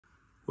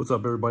What's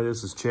up, everybody?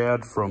 This is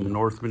Chad from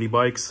North Mini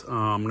Bikes.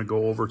 I'm going to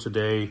go over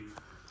today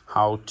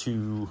how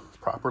to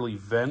properly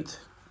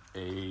vent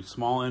a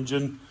small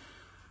engine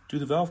to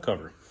the valve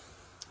cover.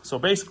 So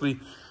basically,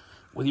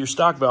 with your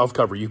stock valve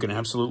cover, you can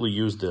absolutely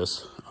use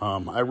this.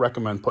 I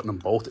recommend putting them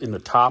both in the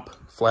top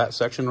flat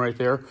section right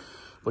there,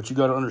 but you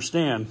got to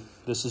understand,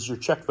 this is your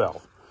check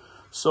valve.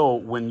 So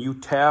when you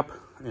tap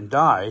and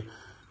die,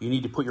 you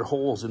need to put your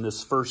holes in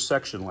this first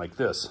section like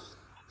this.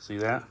 See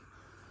that?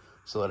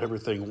 So that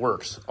everything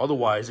works.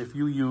 Otherwise, if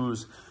you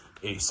use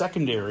a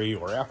secondary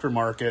or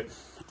aftermarket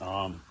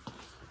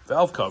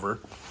valve cover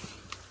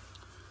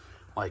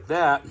like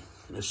that,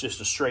 it's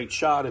just a straight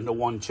shot into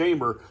one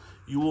chamber,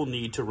 you will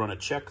need to run a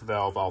check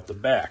valve out the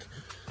back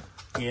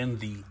in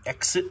the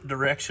exit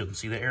direction.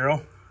 See the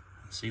arrow?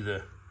 See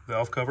the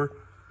valve cover?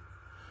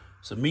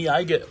 So me,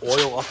 I get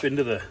oil up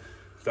into the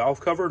valve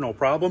cover, no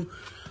problem,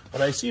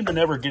 but I seem to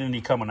never get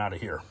any coming out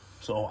of here.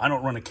 So I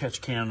don't run a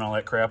catch can and all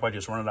that crap. I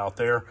just run it out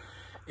there.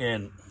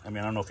 And I mean,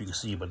 I don't know if you can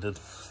see, but it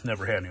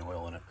never had any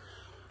oil in it.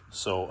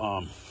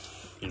 So,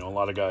 you know, a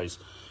lot of guys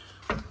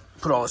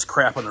put all this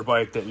crap on their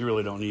bike that you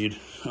really don't need,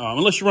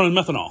 unless you're running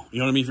methanol. You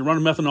know what I mean? If you're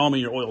running methanol, I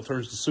mean, your oil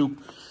turns to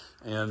soup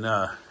and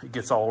it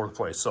gets all over the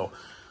place. So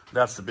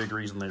that's the big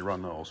reason they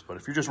run those. But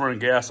if you're just running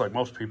gas like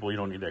most people, you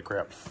don't need that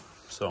crap.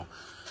 So,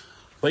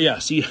 but yeah,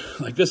 see,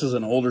 like this is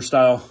an older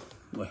style.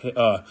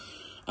 I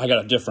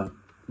got a different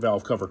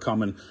valve cover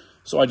coming.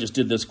 So I just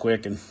did this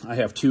quick, and I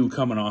have two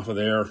coming off of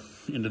there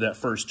into that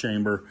first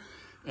chamber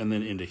and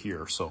then into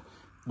here. So,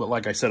 but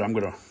like I said, I'm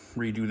going to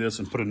redo this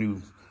and put a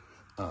new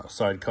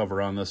side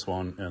cover on this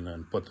one and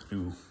then put the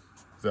new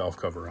valve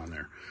cover on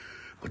there.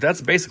 But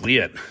that's basically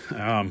it.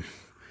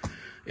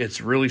 It's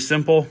really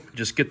simple.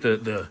 Just get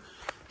the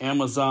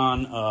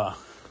Amazon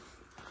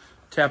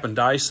tap and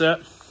die set,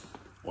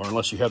 or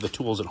unless you have the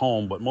tools at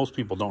home, but most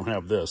people don't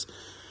have this.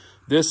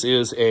 This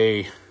is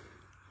a,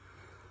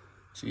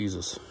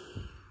 Jesus,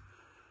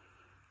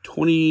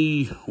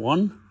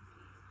 21,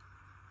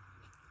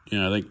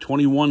 yeah, I think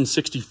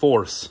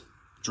 21/64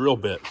 drill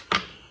bit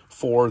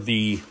for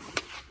the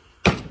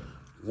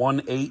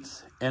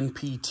 1/8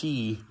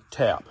 NPT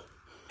tap.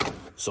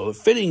 So the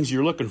fittings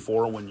you're looking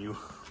for when you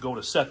go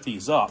to set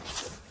these up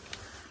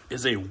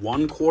is a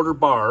 1/4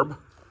 barb,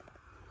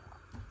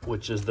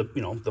 which is the,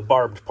 you know, the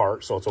barbed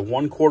part. So it's a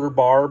 1/4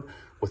 barb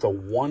with a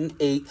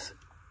 1/8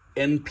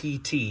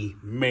 NPT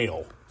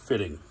male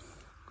fitting,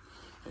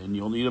 and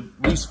you'll need at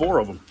least 4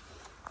 of them.